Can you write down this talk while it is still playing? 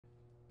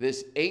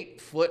This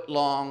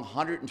 8-foot-long,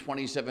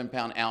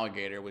 127-pound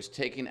alligator was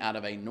taken out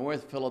of a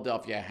North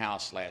Philadelphia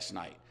house last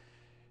night.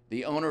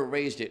 The owner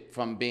raised it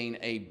from being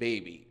a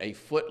baby, a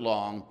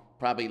foot-long,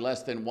 probably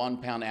less than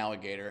 1-pound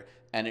alligator,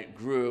 and it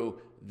grew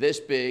this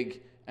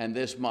big and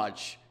this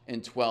much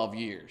in 12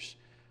 years.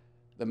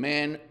 The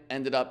man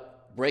ended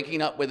up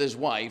breaking up with his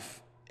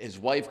wife. His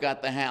wife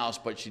got the house,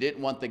 but she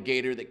didn't want the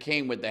gator that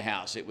came with the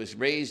house. It was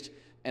raised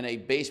in a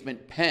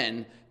basement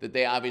pen that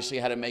they obviously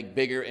had to make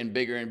bigger and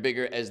bigger and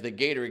bigger as the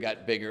gator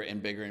got bigger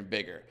and bigger and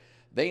bigger.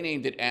 They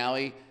named it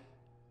Allie.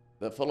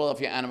 The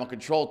Philadelphia Animal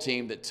Control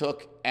team that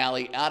took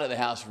Allie out of the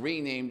house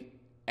renamed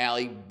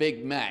Allie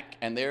Big Mac,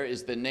 and there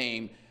is the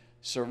name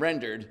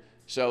surrendered.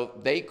 So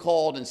they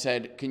called and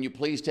said, can you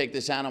please take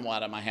this animal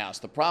out of my house?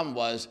 The problem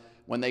was,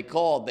 when they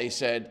called, they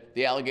said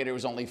the alligator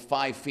was only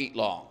 5 feet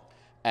long,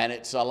 and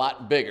it's a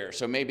lot bigger.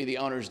 So maybe the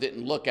owners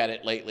didn't look at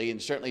it lately and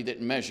certainly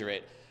didn't measure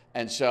it.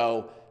 And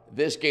so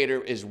this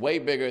gator is way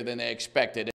bigger than they expected.